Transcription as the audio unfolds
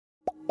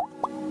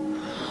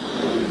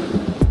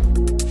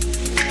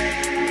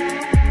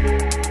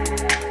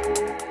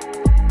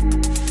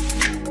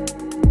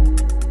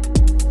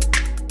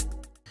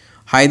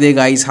Hi there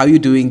guys, how you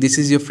doing? This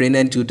is your friend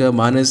and tutor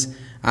Manas,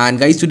 and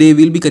guys, today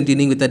we'll be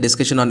continuing with the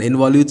discussion on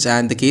involutes,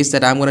 and the case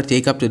that I'm going to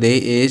take up today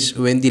is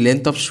when the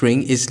length of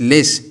string is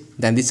less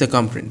than the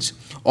circumference.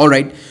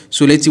 Alright,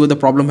 so let's see what the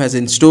problem has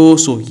in store.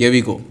 So here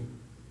we go.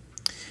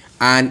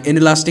 An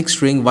inelastic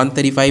string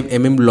 135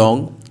 mm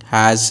long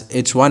has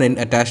its one end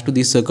attached to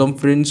the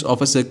circumference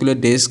of a circular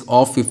disc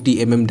of 50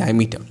 mm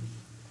diameter.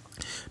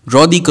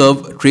 Draw the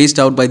curve traced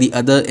out by the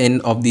other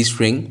end of the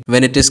string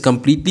when it is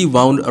completely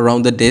wound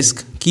around the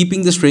disc,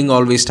 keeping the string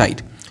always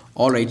tight.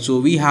 Alright, so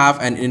we have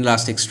an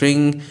inelastic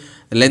string.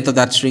 The length of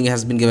that string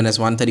has been given as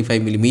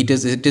 135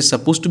 millimeters. It is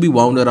supposed to be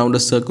wound around a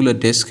circular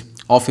disc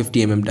of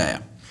 50 mm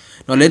dia.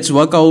 Now let's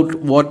work out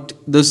what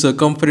the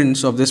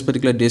circumference of this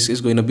particular disc is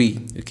going to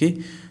be.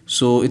 Okay,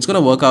 so it's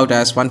going to work out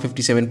as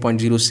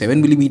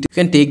 157.07 millimeters. You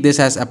can take this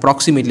as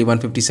approximately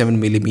 157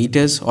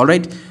 millimeters.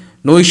 Alright.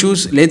 No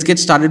issues. Let's get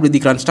started with the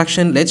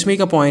construction. Let's make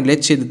a point.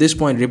 Let's say that this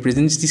point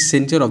represents the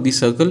center of the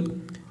circle,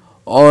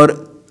 or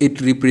it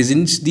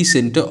represents the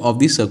center of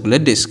the circular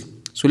disc.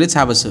 So let's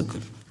have a circle.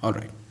 All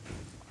right.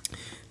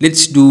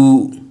 Let's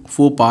do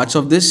 4 parts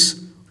of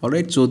this. All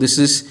right. So this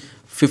is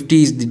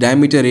 50 is the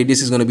diameter,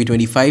 radius is going to be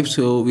 25.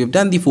 So we have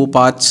done the 4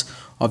 parts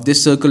of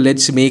this circle.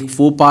 Let's make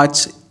 4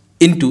 parts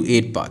into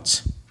 8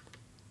 parts.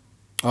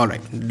 All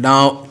right.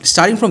 Now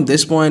starting from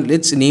this point,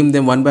 let's name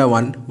them one by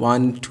one.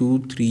 1,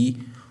 2,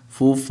 3,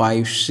 4,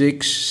 5,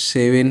 6,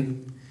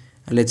 7,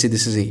 and let's say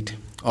this is 8.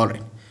 All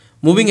right.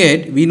 Moving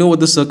ahead, we know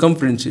what the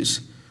circumference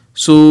is.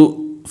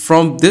 So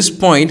from this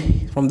point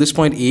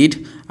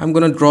 8, I'm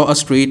going to draw a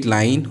straight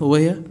line over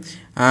here,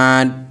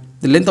 and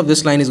the length of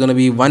this line is going to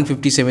be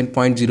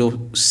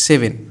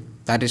 157.07.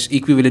 That is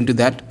equivalent to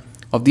that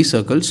of the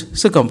circle's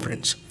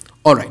circumference.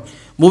 All right.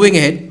 Moving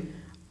ahead,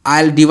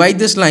 I'll divide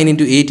this line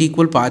into 8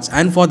 equal parts,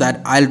 and for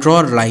that I'll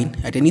draw a line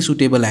at any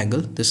suitable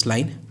angle, this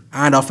line,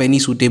 and of any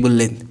suitable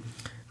length.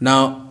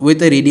 Now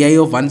with a radii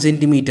of 1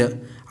 centimeter,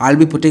 I'll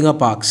be putting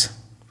up arcs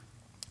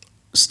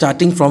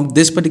starting from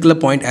this particular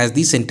point as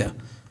the center.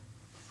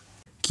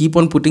 Keep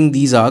on putting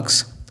these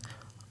arcs.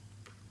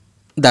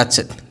 That's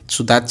it.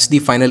 So that's the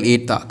final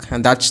 8th arc,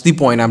 and that's the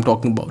point I'm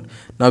talking about.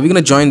 Now we're going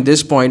to join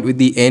this point with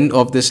the end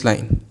of this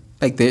line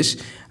like this,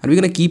 and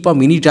we're going to keep our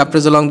mini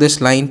chapters along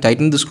this line,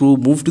 tighten the screw,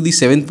 move to the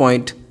 7th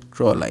point,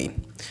 draw a line.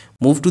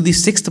 Move to the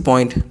 6th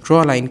point,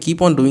 draw a line,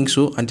 keep on doing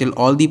so until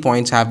all the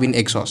points have been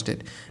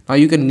exhausted. Now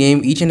you can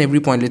name each and every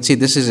point. Let's say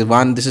this is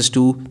 1, this is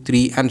 2,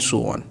 3, and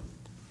so on.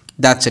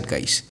 That's it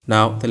guys.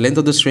 Now the length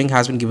of the string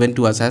has been given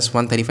to us as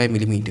 135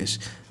 millimeters.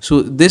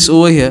 So this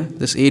over here,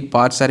 this 8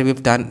 parts that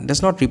we've done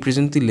does not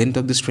represent the length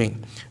of the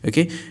string.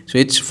 Okay, so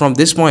it's from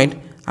this point,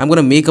 I'm going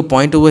to make a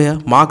point over here,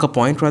 mark a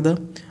point rather,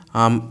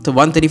 the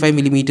 135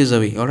 millimeters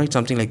away. All right,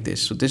 something like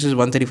this. So this is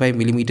 135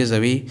 millimeters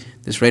away,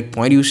 this red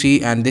point you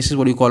see, and this is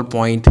what you call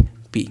point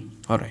P.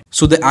 All right,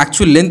 so the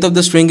actual length of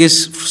the string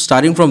is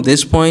starting from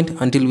this point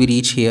until we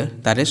reach here,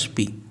 that is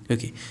P.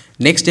 Okay,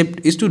 next step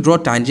is to draw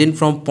tangent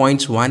from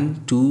points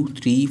 1, 2,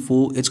 3,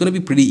 4. It's going to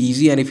be pretty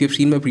easy, and if you've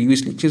seen my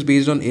previous lectures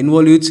based on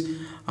involutes,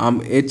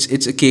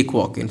 it's a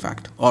cakewalk in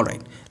fact. All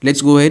right,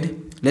 let's go ahead.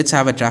 Let's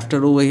have a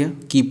drafter over here.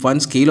 Keep one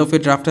scale of a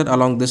drafter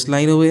along this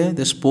line over here,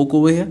 this spoke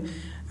over here,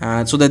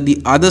 so that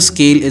the other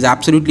scale is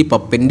absolutely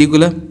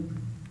perpendicular.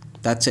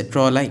 That's it.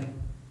 Draw a line.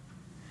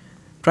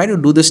 Try to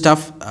do this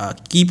stuff.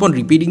 Keep on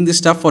repeating this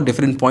stuff for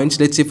different points.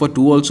 Let's say for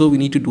 2 also we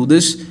need to do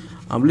this.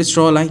 Let's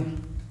draw a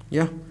line.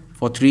 Yeah,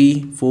 for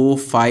 3, 4,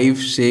 5,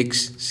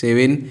 6,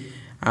 7,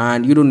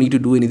 and you don't need to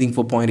do anything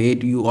for point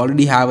 8. You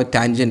already have a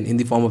tangent in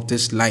the form of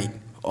this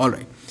line. All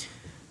right,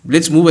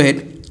 let's move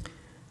ahead.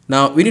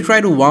 Now when you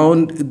try to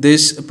wound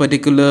this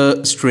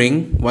particular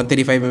string,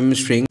 135 mm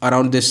string,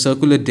 around this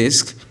circular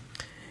disc,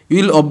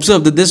 you will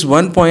observe that this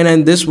one point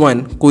and this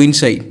one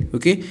coincide.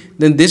 Okay,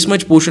 then this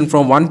much portion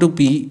from 1 to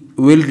P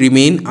will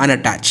remain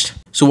unattached.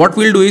 So what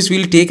we'll do is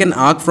we'll take an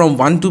arc from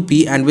 1 to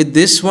P, and with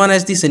this one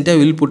as the center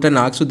we'll put an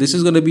arc. So this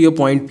is going to be a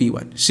point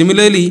P1.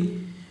 Similarly,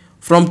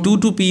 from 2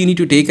 to P you need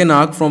to take an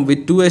arc from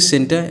with 2 as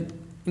center.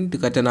 You need to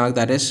cut an arc,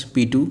 that is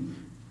P2.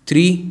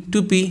 3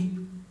 to P,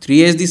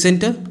 3 as the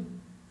center,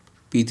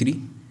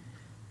 P3.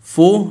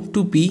 4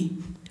 to P,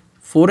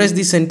 4 as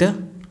the center,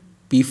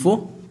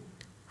 P4.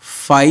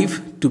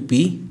 5 to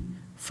P,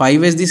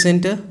 5 as the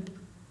center,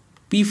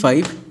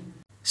 P5.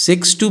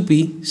 6 to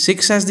P,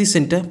 6 as the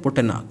center, put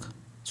an arc.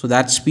 So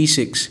that's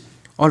P6.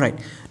 Alright,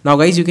 now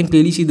guys, you can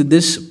clearly see that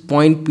this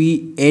point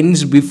P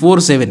ends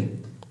before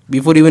 7,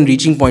 before even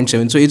reaching point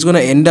 7. So it's going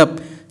to end up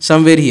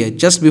somewhere here,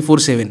 just before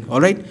 7.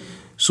 Alright,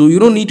 so you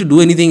don't need to do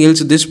anything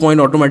else. This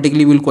point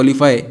automatically will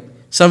qualify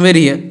somewhere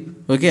here.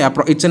 Okay,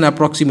 it's an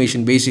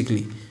approximation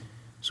basically.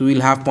 So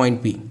we'll have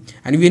point P.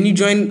 And when you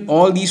join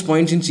all these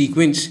points in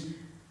sequence,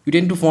 you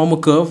tend to form a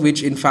curve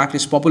which in fact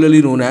is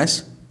popularly known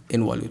as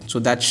involute. So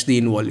that's the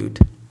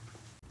involute.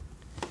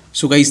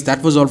 So guys,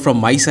 that was all from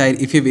my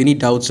side. If you have any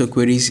doubts or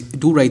queries,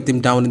 do write them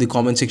down in the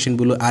comment section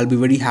below. I'll be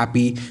very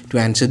happy to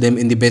answer them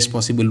in the best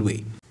possible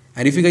way.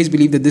 And if you guys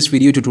believe that this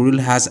video tutorial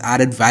has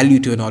added value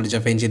to your knowledge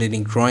of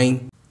engineering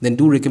drawing, then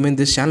do recommend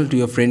this channel to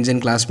your friends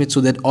and classmates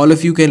so that all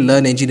of you can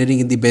learn engineering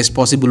in the best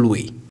possible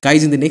way.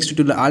 Guys, in the next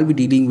tutorial, I'll be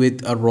dealing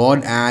with a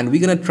rod, and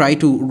we're gonna try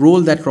to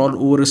roll that rod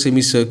over a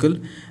semicircle,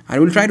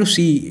 and we'll try to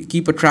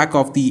keep a track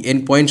of the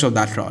endpoints of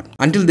that rod.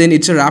 Until then,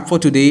 it's a wrap for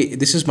today.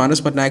 This is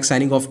Manas Patnaik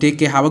signing off. Take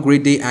care, have a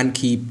great day, and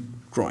keep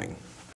drawing.